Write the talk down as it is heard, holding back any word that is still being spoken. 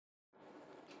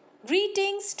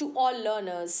Greetings to all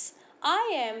learners.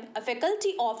 I am a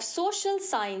faculty of Social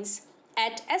Science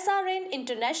at SRN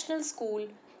International School,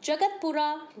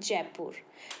 Jagatpura, Jaipur.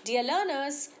 Dear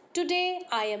learners, today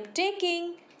I am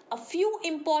taking a few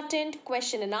important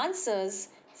question and answers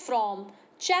from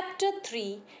Chapter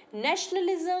 3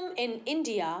 Nationalism in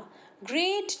India,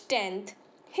 Grade 10th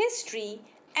History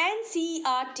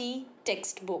NCERT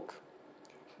textbook.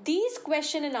 These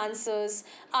question and answers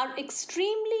are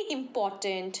extremely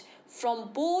important from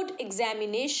board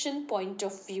examination point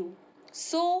of view.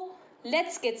 So,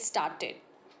 let's get started.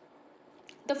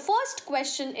 The first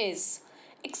question is,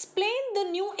 explain the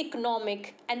new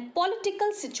economic and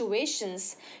political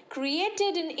situations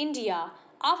created in India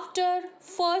after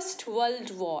First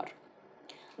World War.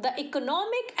 The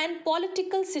economic and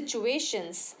political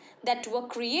situations that were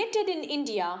created in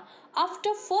India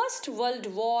after First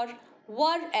World War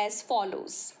were as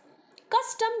follows.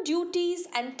 Custom duties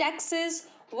and taxes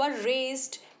were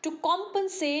raised to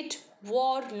compensate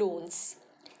war loans.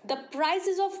 The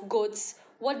prices of goods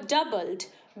were doubled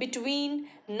between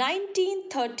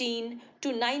 1913 to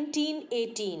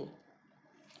 1918.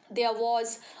 There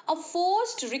was a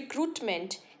forced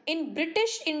recruitment in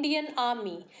British Indian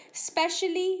Army,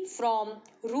 especially from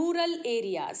rural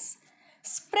areas.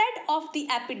 Spread of the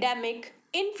epidemic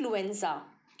influenza.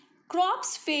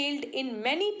 Crops failed in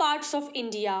many parts of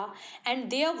India and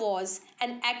there was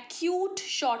an acute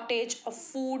shortage of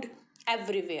food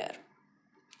everywhere.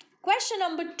 Question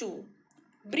number 2.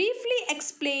 Briefly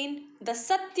explain the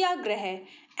Satyagraha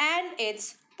and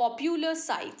its popular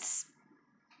sites.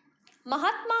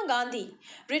 Mahatma Gandhi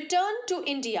returned to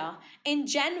India in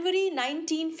January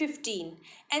 1915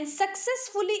 and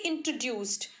successfully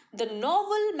introduced the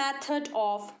novel method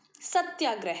of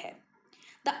Satyagraha.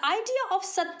 The idea of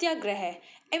Satyagraha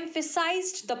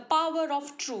emphasized the power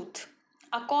of truth.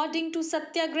 According to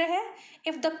Satyagraha,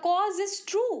 if the cause is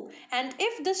true and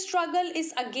if the struggle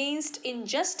is against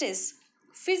injustice,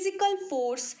 physical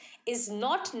force is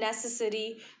not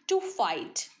necessary to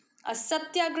fight. A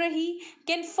Satyagrahi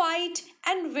can fight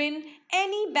and win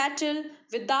any battle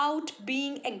without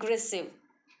being aggressive.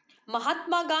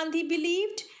 Mahatma Gandhi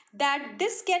believed that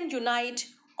this can unite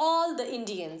all the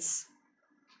Indians.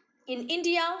 In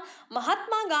India,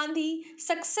 Mahatma Gandhi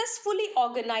successfully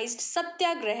organized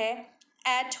Satyagraha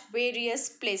at various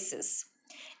places.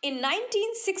 In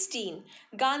 1916,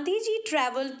 Gandhiji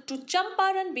travelled to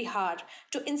Champaran, Bihar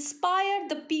to inspire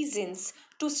the peasants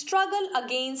to struggle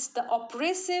against the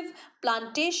oppressive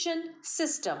plantation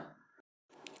system.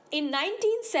 In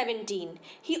 1917,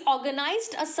 he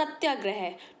organized a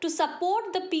satyagraha to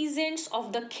support the peasants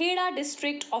of the Kheda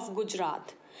district of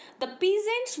Gujarat. The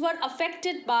peasants were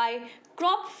affected by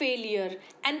crop failure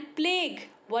and plague,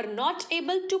 were not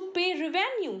able to pay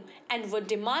revenue and were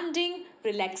demanding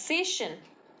relaxation.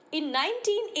 In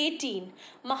 1918,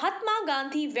 Mahatma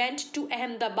Gandhi went to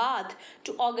Ahmedabad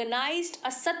to organize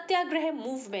a satyagraha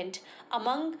movement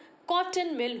among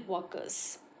cotton mill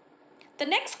workers. The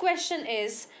next question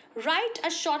is, write a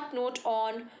short note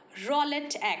on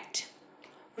Rowlatt Act.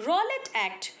 Rowlatt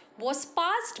Act was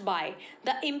passed by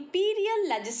the Imperial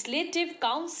Legislative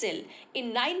Council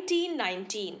in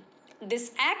 1919.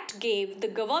 This act gave the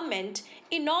government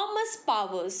enormous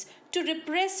powers to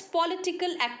repress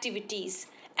political activities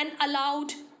and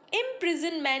allowed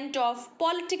imprisonment of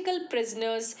political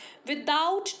prisoners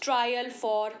without trial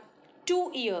for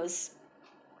 2 years.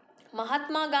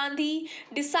 Mahatma Gandhi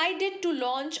decided to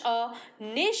launch a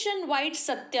nationwide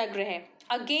satyagraha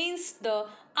against the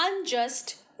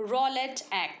unjust Rowlatt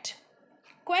Act.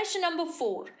 Question number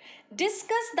 4.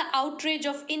 Discuss the outrage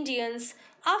of Indians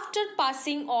after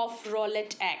passing of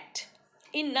Rowlatt Act.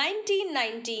 In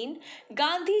 1919,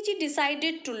 Gandhiji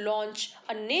decided to launch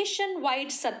a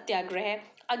nationwide satyagraha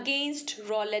against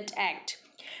Rowlatt Act.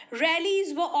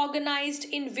 Rallies were organized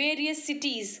in various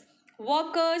cities.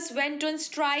 Workers went on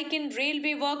strike in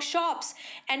railway workshops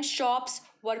and shops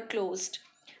were closed.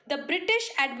 The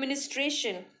British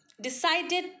administration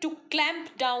decided to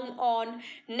clamp down on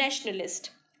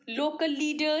nationalists. Local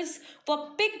leaders were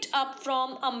picked up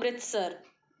from Amritsar.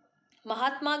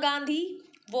 Mahatma Gandhi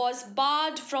was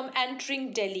barred from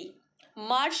entering Delhi.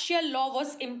 Martial law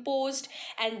was imposed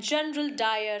and General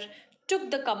Dyer took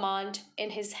the command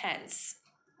in his hands.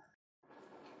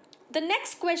 The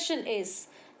next question is,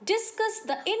 discuss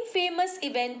the infamous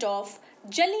event of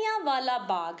Jallianwala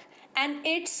Bagh and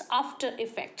its after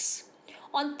effects.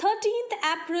 On 13th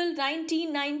April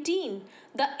 1919,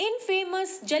 the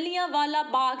infamous Jallianwala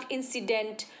Bagh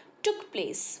incident took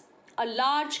place. A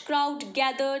large crowd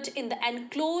gathered in the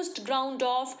enclosed ground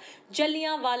of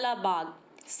Jallianwala Bagh.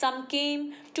 Some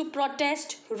came to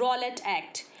protest Rowlatt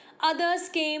Act. Others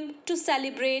came to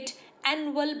celebrate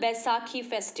annual Baisakhi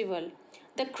festival.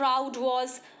 The crowd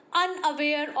was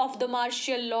unaware of the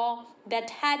martial law that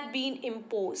had been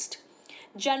imposed.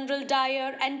 General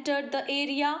Dyer entered the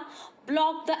area,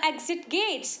 blocked the exit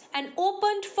gates, and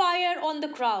opened fire on the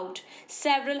crowd.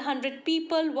 Several hundred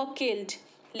people were killed.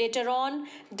 Later on,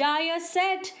 Dyer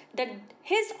said that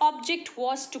his object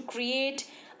was to create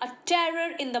a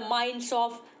terror in the minds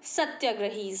of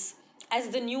Satyagrahis. As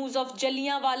the news of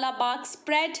Jallianwala Bagh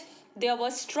spread, there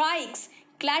were strikes,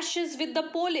 clashes with the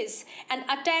police, and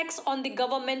attacks on the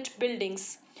government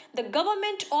buildings. The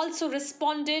government also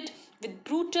responded with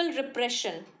brutal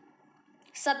repression.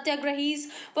 Satyagrahis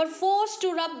were forced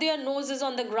to rub their noses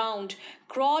on the ground,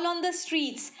 crawl on the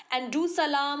streets, and do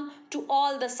salam to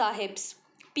all the sahibs.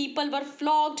 People were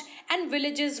flogged and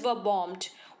villages were bombed.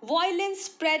 Violence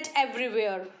spread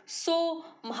everywhere, so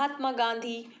Mahatma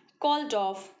Gandhi called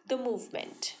off the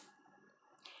movement.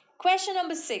 Question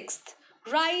number 6.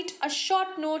 Write a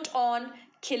short note on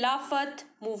Khilafat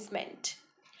movement.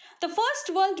 The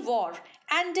First World War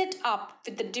ended up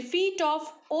with the defeat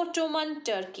of Ottoman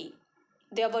Turkey.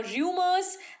 There were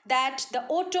rumors that the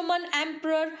Ottoman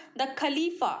Emperor, the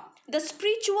Khalifa, the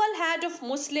spiritual head of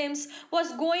Muslims,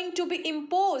 was going to be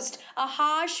imposed a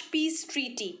harsh peace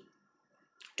treaty.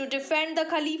 To defend the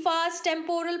Khalifa's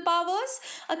temporal powers,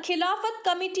 a Khilafat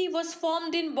committee was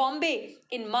formed in Bombay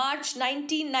in March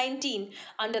 1919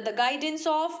 under the guidance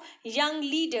of young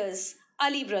leaders,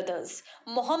 Ali brothers,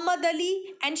 Muhammad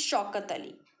Ali and Shaukat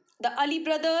Ali. The Ali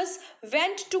brothers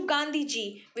went to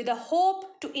Gandhiji with a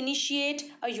hope to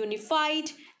initiate a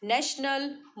unified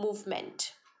national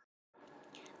movement.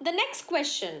 The next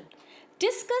question.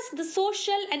 Discuss the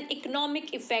social and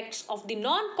economic effects of the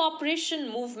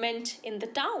non-cooperation movement in the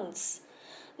towns.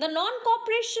 The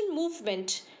non-cooperation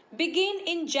movement began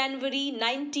in January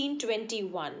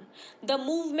 1921. The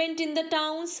movement in the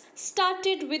towns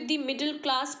started with the middle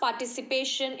class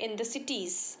participation in the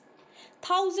cities.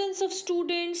 Thousands of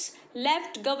students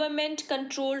left government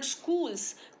controlled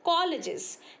schools,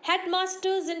 colleges,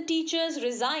 headmasters and teachers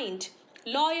resigned.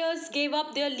 Lawyers gave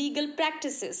up their legal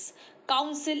practices.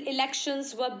 Council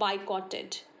elections were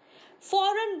boycotted.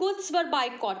 Foreign goods were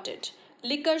boycotted.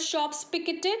 Liquor shops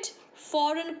picketed.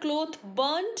 Foreign cloth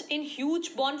burnt in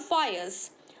huge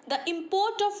bonfires. The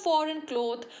import of foreign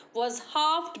cloth was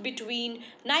halved between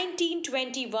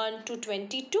 1921 to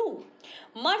 22.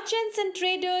 Merchants and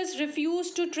traders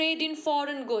refused to trade in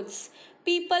foreign goods.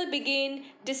 People began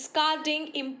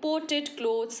discarding imported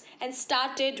clothes and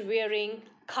started wearing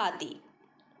khadi.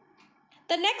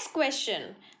 The next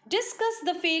question. Discuss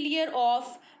the failure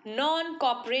of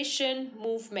non-cooperation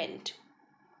movement.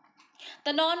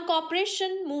 The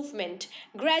non-cooperation movement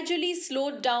gradually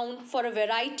slowed down for a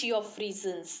variety of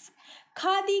reasons.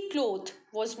 Khadi cloth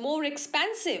was more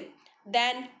expensive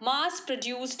than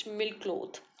mass-produced milk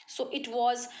cloth, so it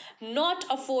was not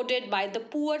afforded by the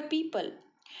poor people.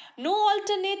 No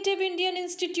alternative Indian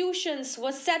institutions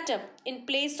were set up in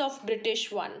place of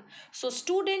British one, so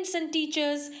students and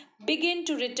teachers began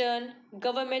to return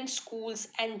government schools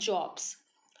and jobs.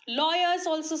 Lawyers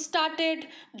also started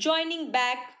joining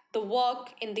back the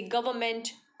work in the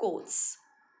government courts.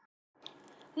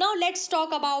 Now let's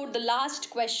talk about the last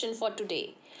question for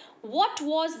today. What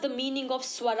was the meaning of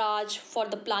Swaraj for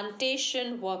the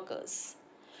plantation workers?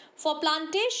 For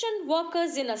plantation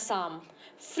workers in Assam,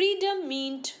 freedom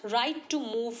meant right to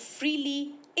move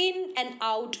freely in and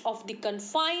out of the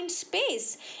confined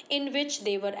space in which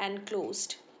they were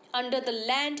enclosed. Under the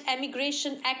Land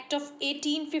Emigration Act of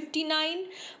 1859,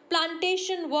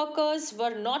 plantation workers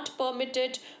were not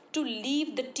permitted to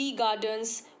leave the tea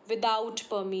gardens without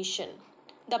permission.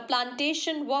 The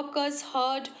plantation workers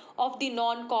heard of the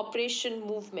non-cooperation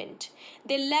movement.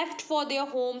 They left for their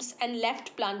homes and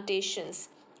left plantations.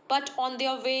 But on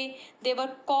their way, they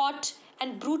were caught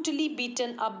and brutally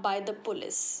beaten up by the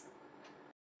police.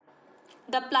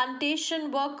 The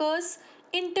plantation workers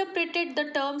interpreted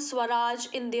the term Swaraj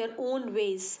in their own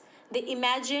ways. They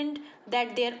imagined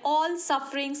that their all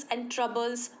sufferings and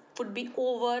troubles would be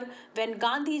over when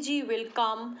Gandhiji will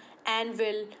come and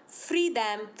will free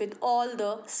them with all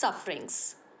the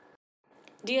sufferings.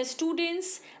 Dear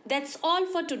students, that's all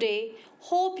for today.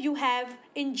 Hope you have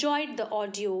enjoyed the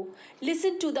audio.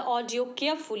 Listen to the audio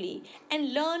carefully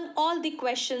and learn all the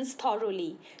questions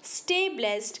thoroughly. Stay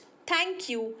blessed. Thank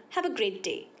you. Have a great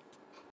day.